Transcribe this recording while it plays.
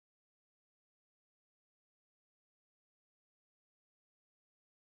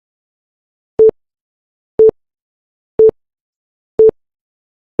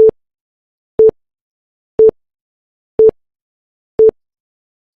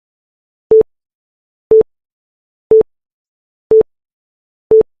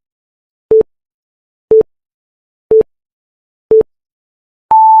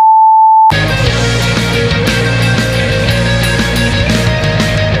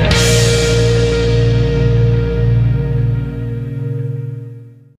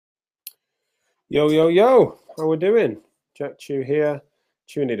Yo, yo, yo, how we doing? Jack Chew here,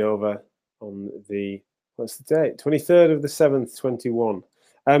 chewing it over on the, what's the date? 23rd of the 7th, 21.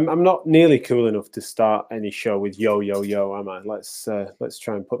 I'm not nearly cool enough to start any show with yo, yo, yo, am I? Let's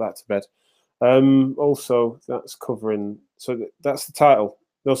try and put that to bed. Also, that's covering, so that's the title.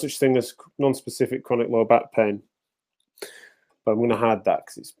 No such thing as non-specific chronic low back pain. But I'm going to hide that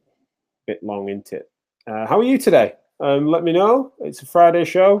because it's a bit long, isn't it? How are you today? Let me know. It's a Friday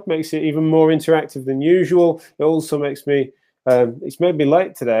show. Makes it even more interactive than usual. It also makes me, it's made me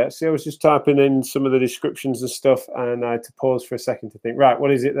late today. Actually, I was just typing in some of the descriptions and stuff, and I had to pause for a second to think, right, what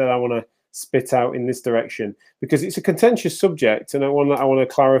is it that I want to spit out in this direction? Because it's a contentious subject, and I want to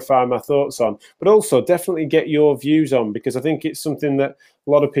clarify my thoughts on, but also definitely get your views on, because I think it's something that a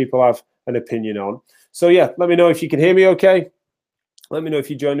lot of people have an opinion on. So yeah, let me know if you can hear me okay. Let me know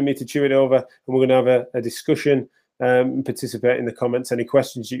if you're joining me to chew it over, and we're going to have a discussion and participate in the comments. Any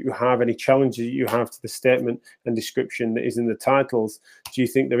questions that you have, any challenges that you have to the statement and description that is in the titles. Do you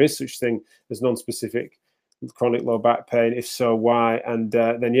think there is such thing as non-specific chronic low back pain? If so, why? And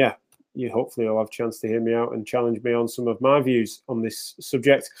then, yeah, you hopefully will have a chance to hear me out and challenge me on some of my views on this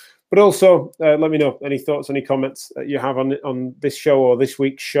subject. But also, let me know any thoughts, any comments that you have on this show or this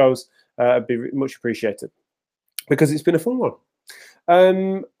week's shows. It'd be much appreciated, because it's been a fun one.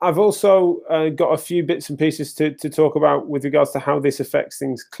 I've also got a few bits and pieces to talk about with regards to how this affects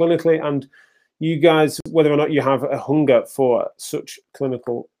things clinically, and you guys, whether or not you have a hunger for such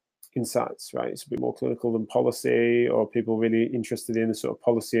clinical insights, right? It's a bit more clinical than policy, or people really interested in the sort of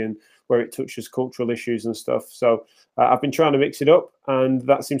policy and where it touches cultural issues and stuff. So I've been trying to mix it up, and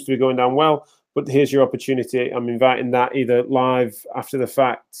that seems to be going down well. But here's your opportunity. I'm inviting that either live, after the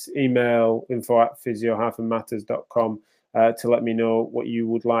fact, email info@physio-matters.com. To let me know what you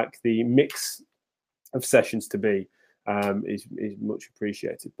would like the mix of sessions to be is much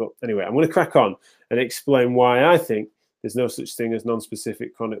appreciated. But anyway, I'm going to crack on and explain why I think there's no such thing as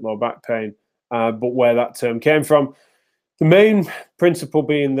non-specific chronic low back pain, but where that term came from. The main principle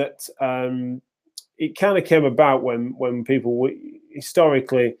being that it kind of came about when people were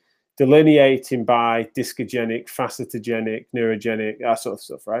historically delineating by discogenic, facetogenic, neurogenic, that sort of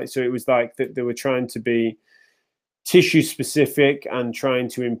stuff, right? So it was like that they were trying to be tissue specific and trying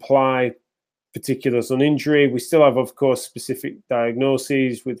to imply particulars on injury. We still have, of course, specific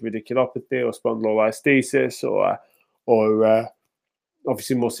diagnoses with radiculopathy or spondylolisthesis, or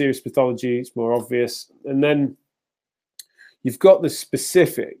obviously more serious pathology. It's more obvious. And then you've got the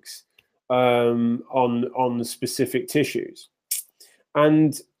specifics on the specific tissues.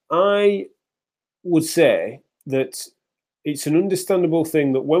 And I would say that it's an understandable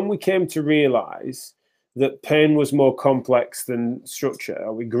thing that when we came to realize that pain was more complex than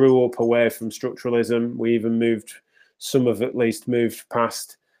structure, we grew up away from structuralism. We even moved, some of at least moved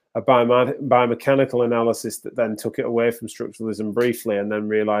past a biomechanical analysis that then took it away from structuralism briefly, and then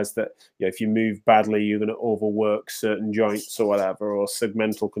realized that, you know, if you move badly, you're going to overwork certain joints or whatever, or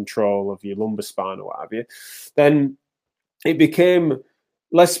segmental control of your lumbar spine or what have you. Then it became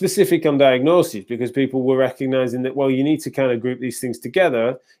less specific on diagnoses, because people were recognizing that, well, you need to kind of group these things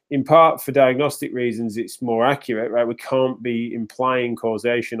together. In part for diagnostic reasons, it's more accurate, right? We can't be implying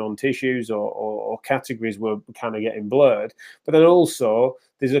causation on tissues, or categories were kind of getting blurred. But then also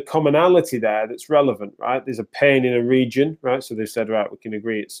there's a commonality there that's relevant, right? There's a pain in a region, right? So they've said, right, we can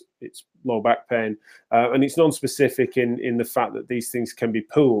agree it's low back pain, and it's non-specific in the fact that these things can be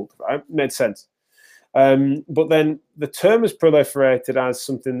pooled, right? Made sense. But then the term has proliferated as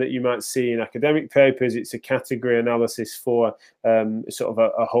something that you might see in academic papers. It's a category analysis for sort of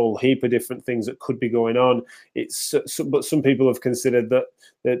a whole heap of different things that could be going on. But some people have considered that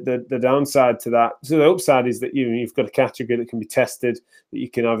the downside to that, so the upside is that you've got a category that can be tested, that you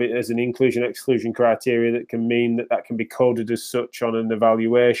can have it as an inclusion-exclusion criteria that can mean that can be coded as such on an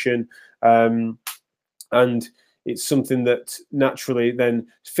evaluation, and it's something that naturally then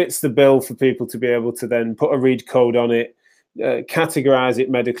fits the bill for people to be able to then put a read code on it, categorize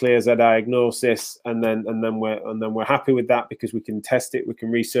it medically as a diagnosis, and then we're happy with that, because we can test it, we can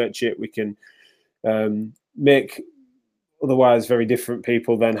research it, we can make otherwise very different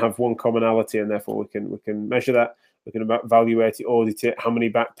people then have one commonality, and therefore we can measure that, we can evaluate it, audit it. How many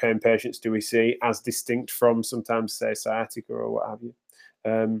back pain patients do we see, as distinct from sometimes, say, sciatica or what have you?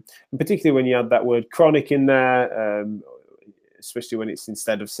 And particularly when you add that word chronic in there, especially when it's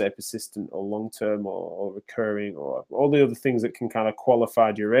instead of, say, persistent or long-term or recurring, or all the other things that can kind of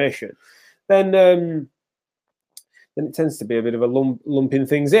qualify duration, then it tends to be a bit of a lumping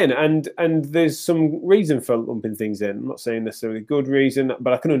things in. And there's some reason for lumping things in. I'm not saying necessarily good reason,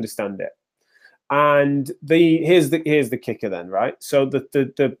 but I can understand it. And here's the kicker then, right? So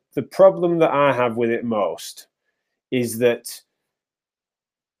the problem that I have with it most is that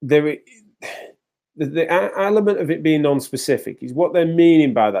the element of it being non-specific is what they're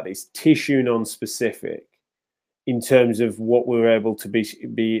meaning by that is tissue non-specific in terms of what we're able to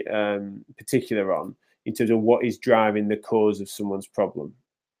be particular on in terms of what is driving the cause of someone's problem.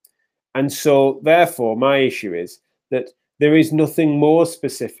 And so therefore my issue is that there is nothing more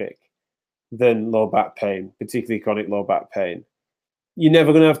specific than low back pain, particularly chronic low back pain. You're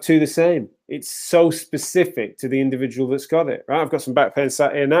never going to have two the same. It's so specific to the individual that's got it, right? I've got some back pain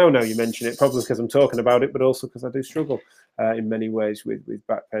sat here now you mention it, probably because I'm talking about it, but also because I do struggle in many ways with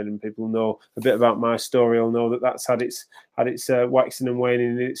back pain, and people know a bit about my story will know that that's had its waxing and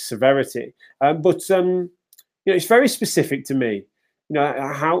waning in its severity. But it's very specific to me.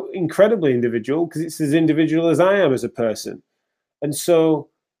 How incredibly individual, because it's as individual as I am as a person. And so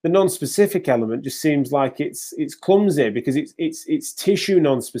the non-specific element just seems like it's clumsy, because it's tissue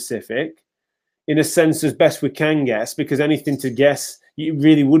non-specific in a sense as best we can guess, because anything to guess, it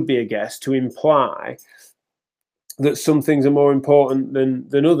really would be a guess to imply that some things are more important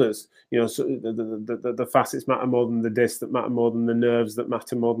than others. So the facets matter more than the discs, that matter more than the nerves, that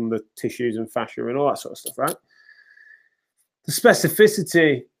matter more than the tissues and fascia and all that sort of stuff, right? The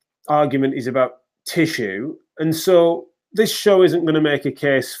specificity argument is about tissue, and so this show isn't going to make a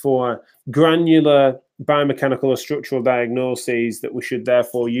case for granular biomechanical or structural diagnoses that we should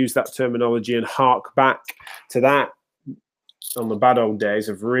therefore use that terminology and hark back to that on the bad old days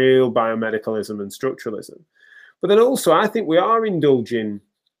of real biomedicalism and structuralism. But then also I think we are indulging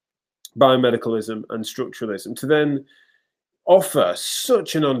biomedicalism and structuralism to then offer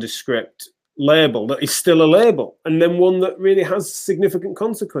such a nondescript label that is still a label, and then one that really has significant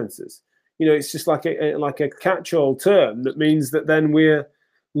consequences. It's just like a catch-all term that means that then we're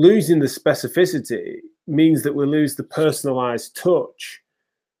losing the specificity, means that we lose the personalized touch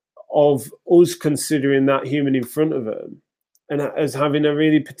of us considering that human in front of them and as having a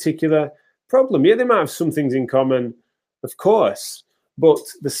really particular problem. Yeah, they might have some things in common, of course, but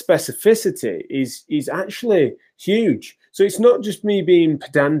the specificity is actually huge. So it's not just me being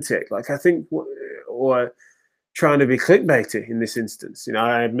pedantic, like I think, or trying to be clickbaity in this instance.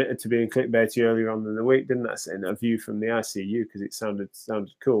 I admitted to being clickbaity earlier on in the week, didn't I? Saying a view from the ICU because it sounded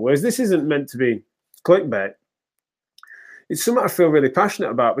cool. Whereas this isn't meant to be clickbait. It's something I feel really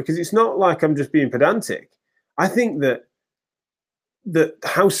passionate about, because it's not like I'm just being pedantic. I think that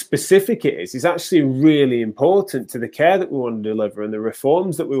how specific it is actually really important to the care that we want to deliver and the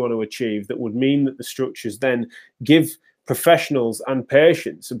reforms that we want to achieve, that would mean that the structures then give professionals and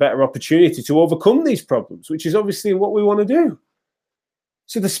patients a better opportunity to overcome these problems, which is obviously what we want to do.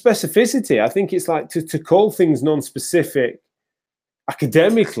 So the specificity, I think it's like to call things non-specific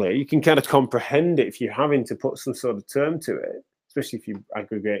academically, you can kind of comprehend it if you're having to put some sort of term to it, especially if you're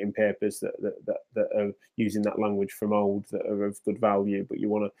aggregating papers that are using that language from old, that are of good value, but you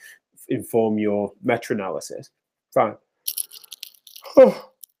want to inform your meta-analysis. Fine.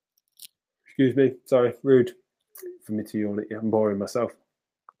 Oh, excuse me, sorry, rude for me to yawn at you. I'm boring myself.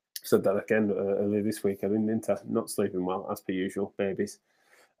 Said that again earlier this week. I'm not sleeping well, as per usual, babies.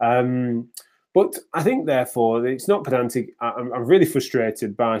 But I think, therefore, it's not pedantic. I'm really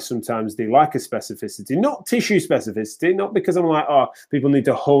frustrated by sometimes the lack of specificity, not tissue specificity, not because I'm like, oh, people need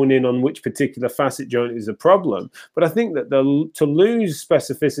to hone in on which particular facet joint is a problem. But I think that to lose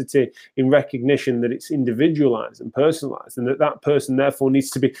specificity in recognition that it's individualized and personalized, and that person, therefore, needs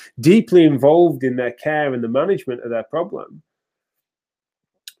to be deeply involved in their care and the management of their problem,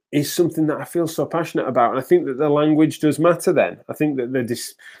 is something that I feel so passionate about. And I think that the language does matter then. I think that the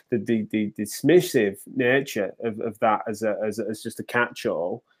dismissive nature of that as just a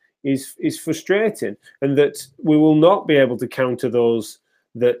catch-all is frustrating, and that we will not be able to counter those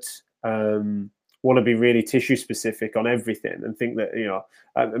that want to be really tissue specific on everything and think that,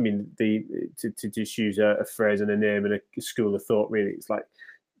 I mean, to just use a phrase and a name and a school of thought, really, it's like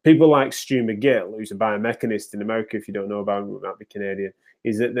people like Stu McGill, who's a biomechanist in America, if you don't know about him, might be Canadian,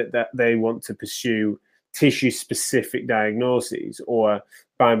 is that they want to pursue tissue-specific diagnoses or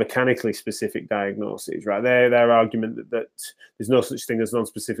biomechanically specific diagnoses, right? Their argument that there's no such thing as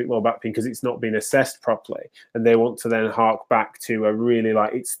non-specific low back pain because it's not been assessed properly, and they want to then hark back to a really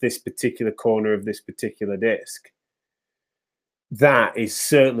it's this particular corner of this particular disc. That is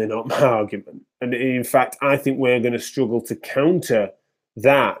certainly not my argument, and in fact, I think we're going to struggle to counter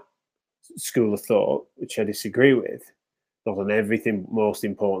that school of thought, which I disagree with, not on everything, most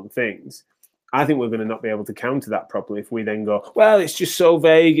important things, I think we're going to not be able to counter that properly if we then go, well, it's just so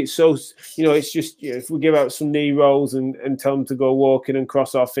vague. It's so, it's just, if we give out some knee rolls and tell them to go walking and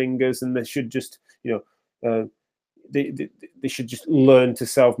cross our fingers, and they should just, they should just learn to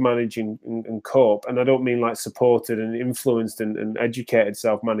self-manage and cope. And I don't mean like supported and influenced and educated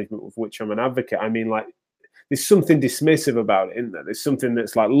self-management, of which I'm an advocate. I mean like, there's something dismissive about it, isn't there? There's something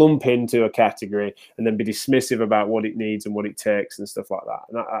that's like lump into a category and then be dismissive about what it needs and what it takes and stuff like that.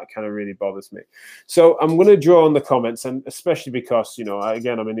 And that kind of really bothers me. So I'm going to draw on the comments, and especially because,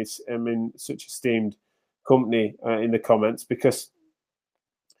 again, I'm in such esteemed company in the comments, because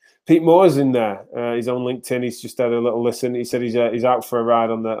Pete Moore's in there. He's on LinkedIn. He's just had a little listen. He said he's out for a ride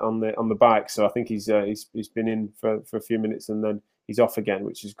on the bike. So I think he's been in for a few minutes and then he's off again,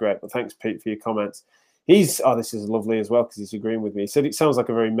 which is great. But thanks, Pete, for your comments. This is lovely as well, because he's agreeing with me. He said it sounds like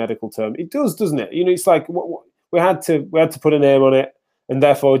a very medical term. It does, doesn't it? It's like we had to put a name on it, and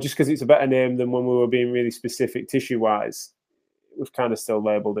therefore, just because it's a better name than when we were being really specific tissue-wise, we've kind of still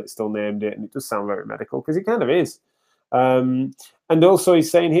labelled it, still named it, and it does sound very medical, because it kind of is. And also,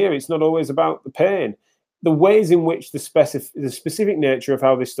 he's saying here, it's not always about the pain. The ways in which the specific nature of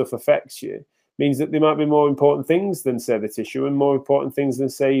how this stuff affects you means that there might be more important things than, say, the tissue, and more important things than,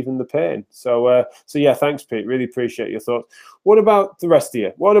 say, even the pain. So yeah, thanks, Pete. Really appreciate your thoughts. What about the rest of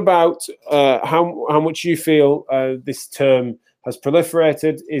you? What about how much you feel this term has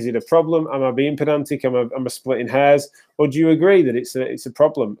proliferated? Is it a problem? Am I being pedantic? Am I splitting hairs? Or do you agree that it's a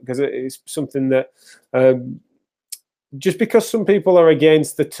problem? Because it's something that just because some people are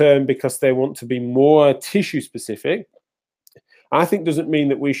against the term because they want to be more tissue specific, I think doesn't mean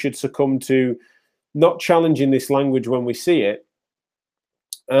that we should succumb to not challenging this language when we see it,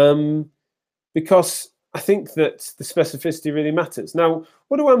 because I think that the specificity really matters. Now,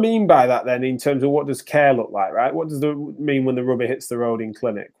 what do I mean by that then, in terms of what does care look like, right? What does it mean when the rubber hits the road in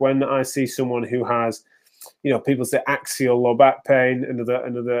clinic? When I see someone who has, people say axial low back pain,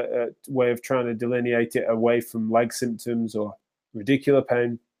 another way of trying to delineate it away from leg symptoms, or radicular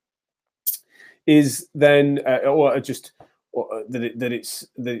pain, is then, that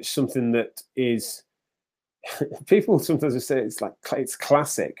it's something that is, people sometimes say it's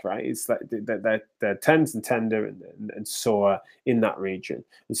classic, right? It's like they're tense and tender and sore in that region,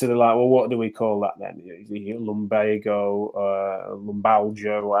 and so they're like, well, what do we call that then? Lumbago,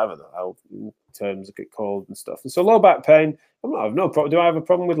 lumbalgia, whatever the hell terms get called and stuff. And so low back pain, I have no problem. Do I have a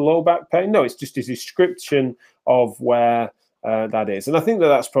problem with low back pain? No, it's just a description of where that is. And I think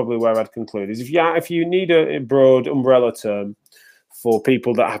that's probably where I'd conclude, is if you need a broad umbrella term for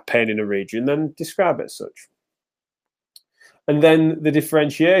people that have pain in a region, then describe it as such. And then the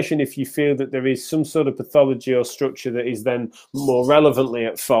differentiation, if you feel that there is some sort of pathology or structure that is then more relevantly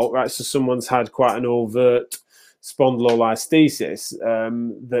at fault, right? So someone's had quite an overt spondylolisthesis,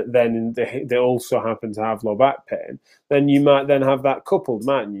 that then they also happen to have low back pain, then you might then have that coupled,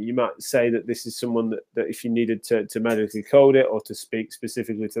 mightn't you? You might say that this is someone that if you needed to medically code it, or to speak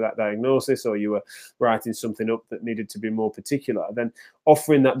specifically to that diagnosis, or you were writing something up that needed to be more particular, then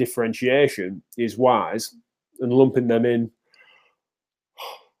offering that differentiation is wise, and lumping them in.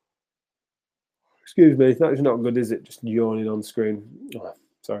 Excuse me, that's not good, is it? Just yawning on screen. Oh,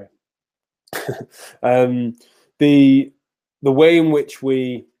 sorry. The way in which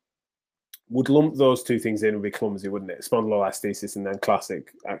we would lump those two things in would be clumsy, wouldn't it? Spondylolisthesis and then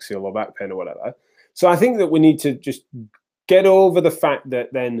classic axial low back pain or whatever. So I think that we need to just get over the fact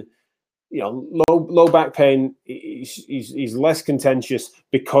that then, low back pain is less contentious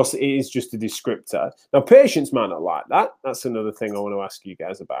because it is just a descriptor. Now, patients might not like that. That's another thing I want to ask you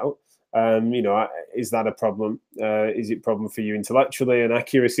guys about. Is that a problem? Is it a problem for you intellectually and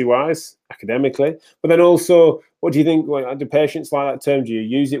accuracy-wise, academically? But then also, what do you think? Do patients like that term? Do you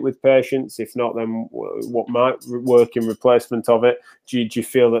use it with patients? If not, then what might work in replacement of it? Do you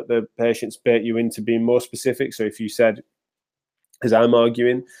feel that the patients bait you into being more specific? So if you said, as I'm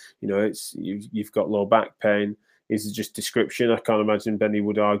arguing, you've got low back pain, is it just description? I can't imagine Benny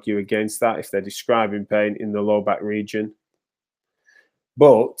would argue against that if they're describing pain in the low back region.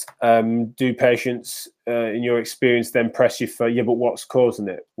 But do patients, in your experience, then press you for, yeah, but what's causing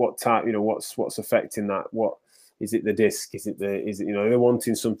it? What type? What's affecting that? What is it? The disc? Is it they're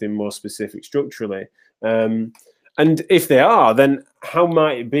wanting something more specific structurally? And if they are, then how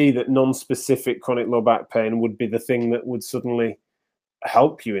might it be that non-specific chronic low back pain would be the thing that would suddenly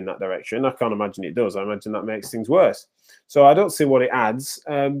help you in that direction? I can't imagine it does. I imagine that makes things worse. So I don't see what it adds,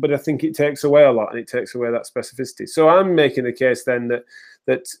 but I think it takes away a lot, and it takes away that specificity. So I'm making the case then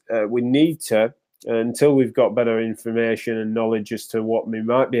that we need to, until we've got better information and knowledge as to what we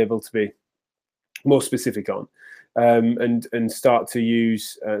might be able to be more specific on, and start to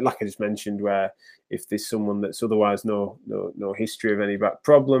use, like I just mentioned, where if there's someone that's otherwise no history of any back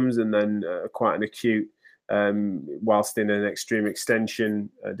problems, and then quite an acute, whilst in an extreme extension,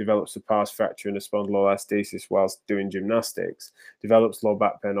 develops a pars fracture and a spondylolisthesis whilst doing gymnastics, develops low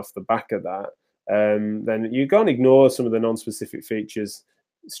back pain off the back of that, then you can't ignore some of the non-specific features,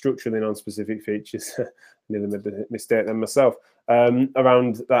 structurally non-specific features. Nearly made the mistake then myself,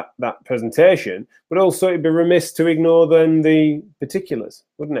 around that presentation. But also, it'd be remiss to ignore then the particulars,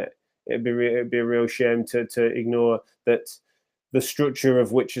 wouldn't it? It'd be a real shame to ignore that the structure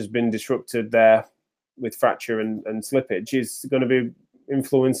of which has been disrupted there with fracture and slippage is going to be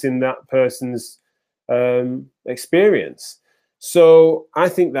influencing that person's experience. So I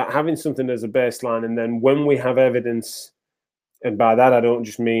think that having something as a baseline, and then when we have evidence, and by that I don't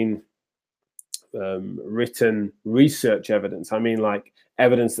just mean written research evidence, I mean like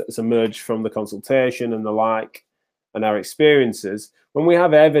evidence that's emerged from the consultation and the like, and our experiences, when we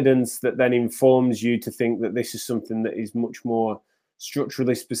have evidence that then informs you to think that this is something that is much more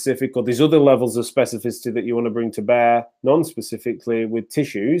structurally specific, or there's other levels of specificity that you want to bring to bear non-specifically with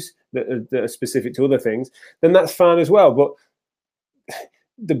tissues that are specific to other things, then that's fine as well. But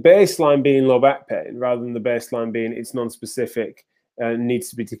the baseline being low back pain, rather than the baseline being it's non-specific, needs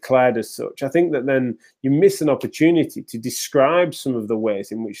to be declared as such, I think that then you miss an opportunity to describe some of the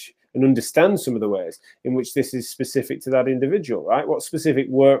ways in which, and understand some of the ways in which this is specific to that individual, right? What specific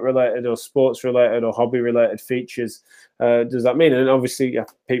work-related or sports-related or hobby-related features does that mean? And obviously, yeah,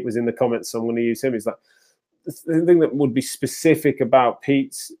 Pete was in the comments, so I'm going to use him. Is that the thing that would be specific about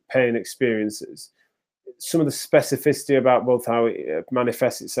Pete's pain experiences? Some of the specificity about both how it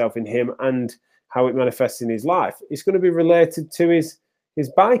manifests itself in him and how it manifests in his life, it's going to be related to his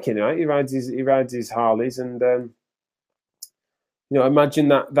biking, right? He rides his Harleys, and you know, imagine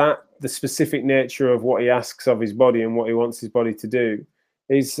that the specific nature of what he asks of his body and what he wants his body to do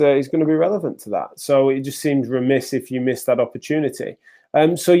is going to be relevant to that. So it just seems remiss if you miss that opportunity.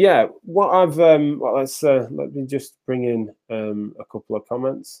 So yeah, what I've well, let me just bring in a couple of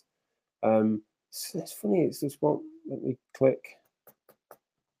comments. It's funny, it's just won't let me click.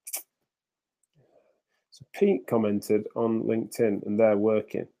 So Pete commented on LinkedIn, and they're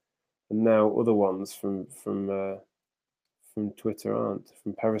working, and now other ones from Twitter aren't,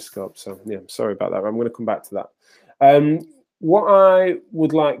 from Periscope. So yeah, I'm sorry about that. I'm going to come back to that. What I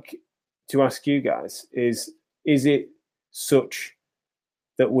would like to ask you guys is it such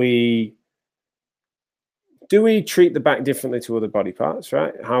that we treat the back differently to other body parts,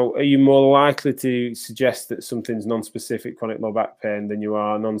 right? How are you more likely to suggest that something's non-specific chronic low back pain than you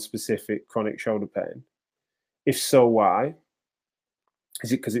are non-specific chronic shoulder pain? If so, why?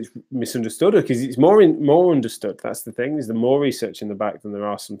 Is it because it's misunderstood, or because it's more understood? That's the thing. Is there more research in the back than there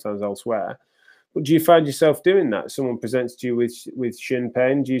are sometimes elsewhere? But do you find yourself doing that? Someone presents to you with shin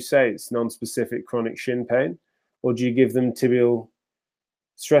pain. Do you say it's non-specific chronic shin pain, or do you give them tibial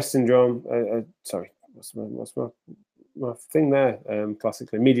stress syndrome? Sorry, what's my thing there?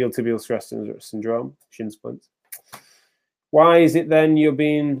 Classically, medial tibial stress syndrome, shin splints. Why is it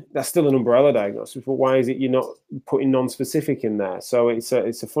then that's still an umbrella diagnosis, but why is it you're not putting non-specific in there? So it's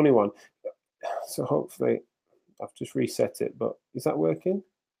a funny one. So hopefully I've just reset it, but is that working?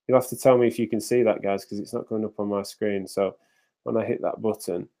 You'll have to tell me if you can see that, guys, because it's not going up on my screen. So when I hit that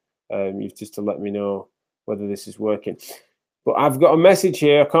button, you've just to let me know whether this is working. But I've got a message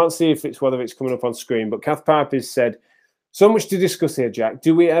here. I can't see whether it's coming up on screen, but Kath Piper has said, so much to discuss here, Jack.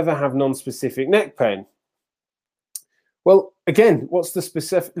 Do we ever have non-specific neck pain? Well, again, what's the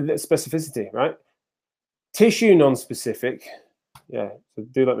specificity, right? Tissue non-specific. Yeah, so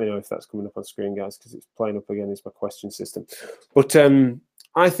do let me know if that's coming up on screen, guys, because it's playing up again as my question system. But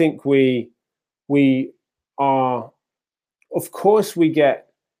I think we are, of course, we get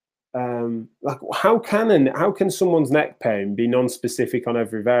like how can someone's neck pain be non-specific on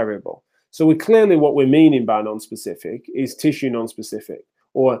every variable? So what we're meaning by non-specific is tissue non-specific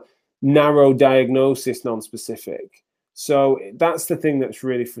or narrow diagnosis non-specific. So that's the thing that's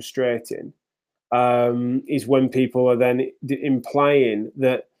really frustrating, is when people are then implying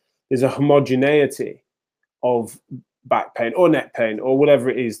that there's a homogeneity of back pain or neck pain or whatever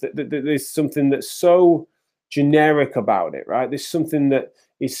it is, that there's something that's so generic about it, right? There's something that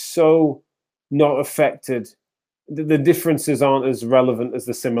is so not affected. The differences aren't as relevant as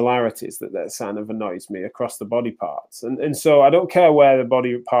the similarities. That kind of annoys me across the body parts. And so I don't care where the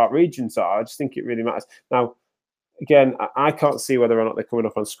body part regions are. I just think it really matters. Now, again, I can't see whether or not they're coming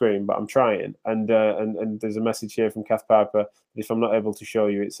up on screen, but I'm trying. And there's a message here from Kath Piper. If I'm not able to show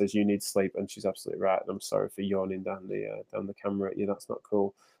you, it says you need sleep, and she's absolutely right. And I'm sorry for yawning down the camera at you. That's not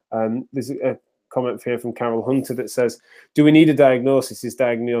cool. There's comment here from Carol Hunter that says, do we need a diagnosis? Is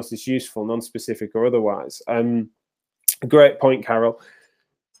diagnosis useful, non-specific or otherwise? Great point, Carol.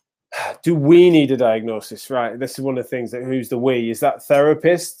 Do we need a diagnosis? Right, this is one of the things that who's the we? Is that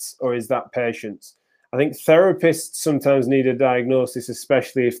therapists or is that patients? I think therapists sometimes need a diagnosis,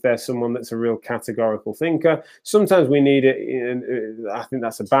 especially if they're someone that's a real categorical thinker. Sometimes we need it, and I think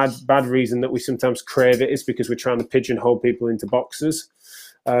that's a bad reason that we sometimes crave it, is because we're trying to pigeonhole people into boxes.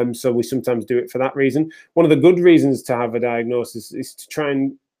 So we sometimes do it for that reason. One of the good reasons to have a diagnosis is to try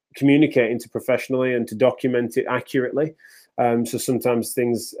and communicate interprofessionally and to document it accurately. So sometimes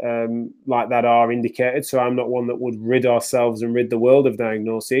things like that are indicated. So I'm not one that would rid ourselves and rid the world of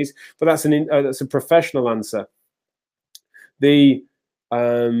diagnoses, but that's a professional answer. The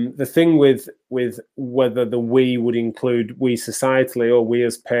thing with whether the we would include we societally or we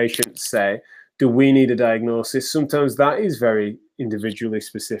as patients, say, do we need a diagnosis? Sometimes that is very individually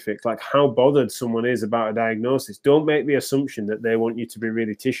specific, like how bothered someone is about a diagnosis. Don't make the assumption that they want you to be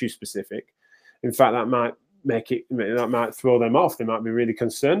really tissue specific. In fact, that might throw them off. They might be really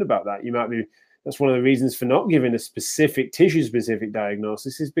concerned about that. That's one of the reasons for not giving a specific tissue specific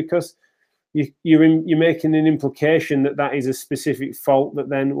diagnosis, is because you're making an implication that is a specific fault, that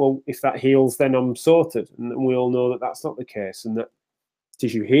then, well, if that heals, then I'm sorted. And we all know that that's not the case, and that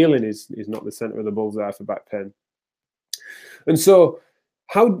tissue healing is not the center of the bullseye for back pain. And so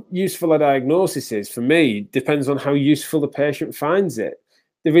how useful a diagnosis is, for me, depends on how useful the patient finds it.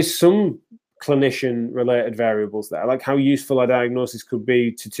 There is some clinician-related variables there, like how useful a diagnosis could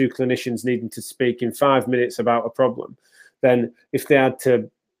be to two clinicians needing to speak in 5 minutes about a problem. Then if they had to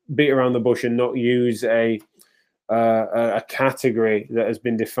beat around the bush and not use a category that has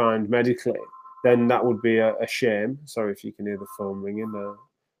been defined medically, then that would be a shame. Sorry if you can hear the phone ringing. I've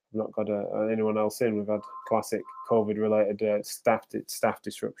not got anyone else in. We've had classic COVID-related staff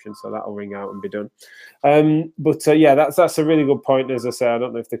disruption, so that'll ring out and be done. Yeah, that's a really good point. As I say, I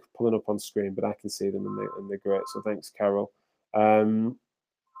don't know if they're pulling up on screen, but I can see them and they're great. So thanks, Carol.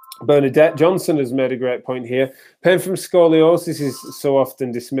 Bernadette Johnson has made a great point here. Pain from scoliosis is so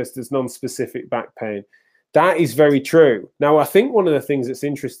often dismissed as non-specific back pain. That is very true. Now, I think one of the things that's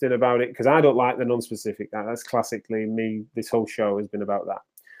interesting about it, because I don't like the non-specific, that's classically me, this whole show has been about that.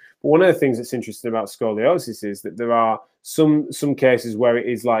 But one of the things that's interesting about scoliosis is that there are some cases where it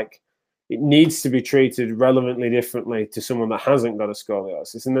is like it needs to be treated relevantly differently to someone that hasn't got a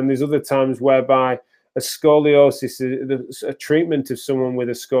scoliosis. And then there's other times whereby a scoliosis, a treatment of someone with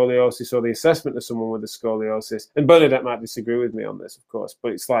a scoliosis or the assessment of someone with a scoliosis, and Bernadette might disagree with me on this, of course,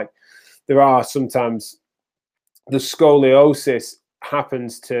 but it's like there are sometimes the scoliosis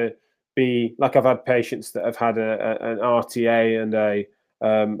happens to be, like I've had patients that have had an RTA and a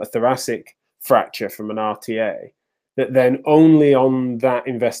thoracic fracture from an RTA, that then only on that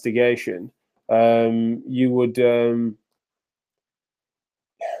investigation you would, I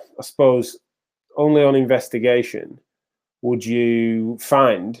suppose, only on investigation would you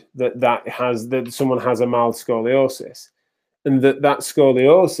find that someone has a mild scoliosis, and that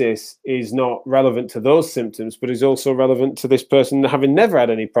scoliosis is not relevant to those symptoms, but is also relevant to this person having never had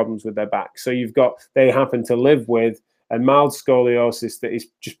any problems with their back. So they happen to live with a mild scoliosis that is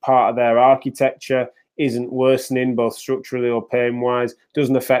just part of their architecture, isn't worsening both structurally or pain-wise,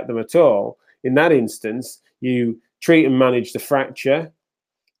 doesn't affect them at all. In that instance, you treat and manage the fracture,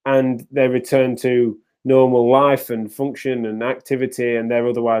 and they return to normal life and function and activity, and they're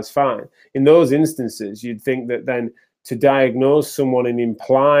otherwise fine. In those instances, you'd think that then to diagnose someone and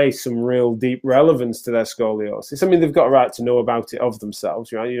imply some real deep relevance to their scoliosis, I mean, they've got a right to know about it of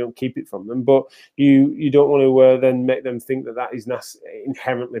themselves, right? You don't keep it from them, but you don't want to then make them think that is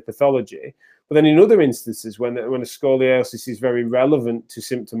inherently pathology. But then in other instances, when a scoliosis is very relevant to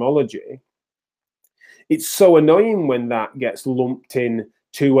symptomology, it's so annoying when that gets lumped in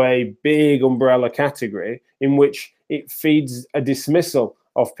to a big umbrella category in which it feeds a dismissal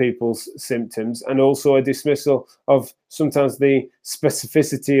of people's symptoms, and also a dismissal of sometimes the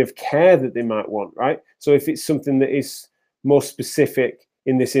specificity of care that they might want, right? So if it's something that is more specific,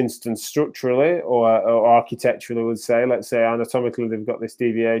 in this instance structurally or architecturally, would say, let's say anatomically they've got this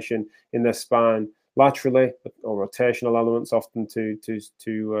deviation in their spine laterally, or rotational elements often to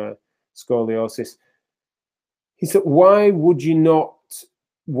scoliosis, he said, why would you not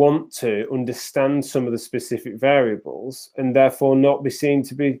want to understand some of the specific variables and therefore not be seen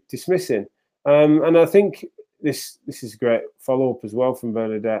to be dismissing? And I think this is a great follow-up as well from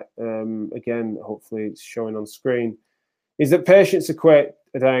Bernadette. Again, hopefully it's showing on screen, is that patients equate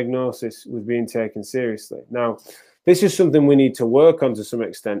a diagnosis with being taken seriously. Now, this is something we need to work on to some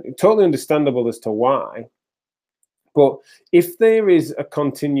extent. It's totally understandable as to why, But if there is a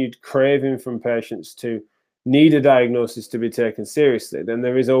continued craving from patients to need a diagnosis to be taken seriously, then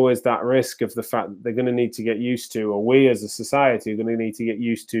there is always that risk of the fact that they're going to need to get used to, or we as a society are going to need to get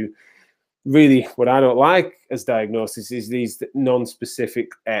used to, really what I don't like as diagnosis is these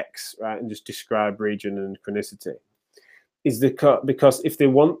non-specific X, right, and just describe region and chronicity. Because if they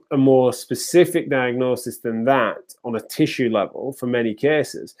want a more specific diagnosis than that on a tissue level for many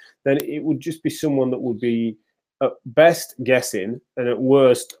cases, then it would just be someone that would be at best guessing and at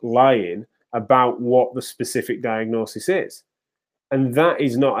worst lying about what the specific diagnosis is. And that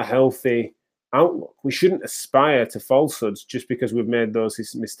is not a healthy outlook. We shouldn't aspire to falsehoods just because we've made those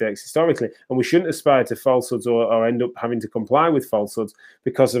mistakes historically. And we shouldn't aspire to falsehoods or end up having to comply with falsehoods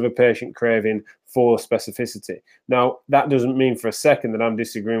because of a patient craving for specificity. Now, that doesn't mean for a second that I'm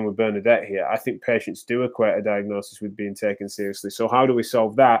disagreeing with Bernadette here. I think patients do equate a diagnosis with being taken seriously. So how do we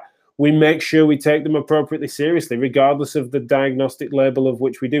solve that? We make sure we take them appropriately seriously, regardless of the diagnostic label of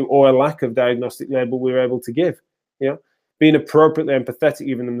which we do, or a lack of diagnostic label we're able to give. You know, being appropriately empathetic,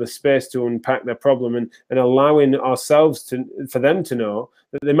 giving them the space to unpack their problem, and allowing ourselves for them to know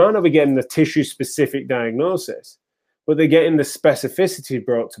that they might not be getting the tissue-specific diagnosis, but they're getting the specificity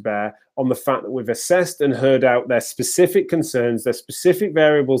brought to bear on the fact that we've assessed and heard out their specific concerns, their specific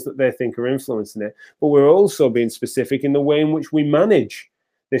variables that they think are influencing it, but we're also being specific in the way in which we manage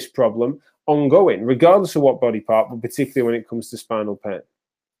this problem ongoing, regardless of what body part, but particularly when it comes to spinal pain.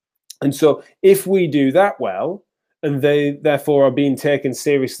 And so if we do that well, and they therefore are being taken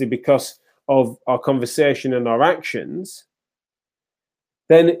seriously because of our conversation and our actions,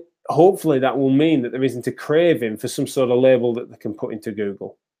 then hopefully that will mean that there isn't a craving for some sort of label that they can put into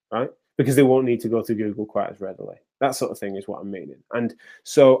Google, right? Because they won't need to go to Google quite as readily. That sort of thing is what I'm meaning. And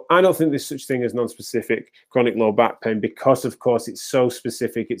so I don't think there's such thing as non-specific chronic low back pain because, of course, it's so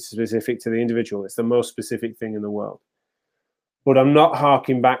specific. It's specific to the individual. It's the most specific thing in the world. But I'm not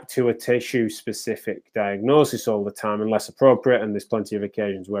harking back to a tissue-specific diagnosis all the time unless appropriate, and there's plenty of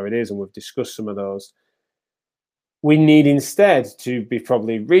occasions where it is, and we've discussed some of those. We need instead to be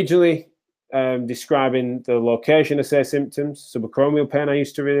probably regionally describing the location of, say, symptoms. Subacromial pain I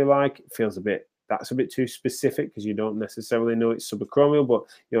used to really like. It feels that's a bit too specific because you don't necessarily know it's subacromial, but,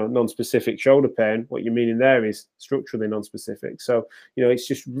 you know, non-specific shoulder pain, what you're meaning there is structurally non-specific. So, you know, it's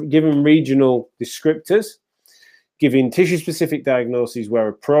just giving regional descriptors, giving tissue-specific diagnoses where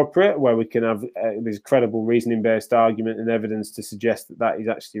appropriate, where we can have this credible reasoning-based argument and evidence to suggest that that is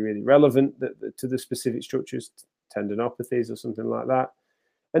actually really relevant to the specific structures, tendinopathies or something like that.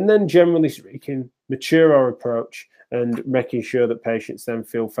 And then, generally speaking, mature our approach and making sure that patients then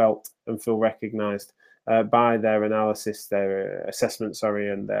feel felt and feel recognised by their analysis, their assessment,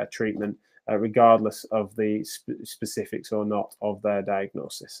 and their treatment, regardless of the specifics or not of their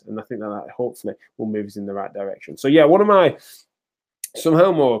diagnosis. And I think that hopefully will move us in the right direction. So yeah, one of my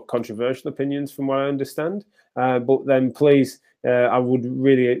somehow more controversial opinions from what I understand, but then please, I would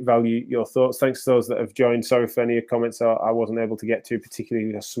really value your thoughts. Thanks to those that have joined. Sorry for any comments I wasn't able to get to,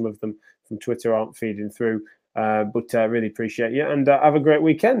 particularly because some of them from Twitter aren't feeding through. But I really appreciate you, and have a great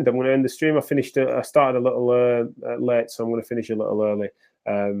weekend. I'm going to end the stream. I started a little late, so I'm going to finish a little early.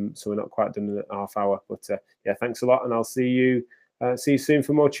 So we're not quite done in a half hour. But yeah, thanks a lot, and I'll see you soon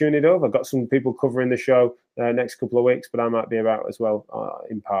for more Tune It Over. I've got some people covering the show next couple of weeks, but I might be about as well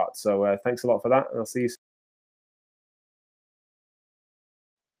in part. So thanks a lot for that, and I'll see you soon.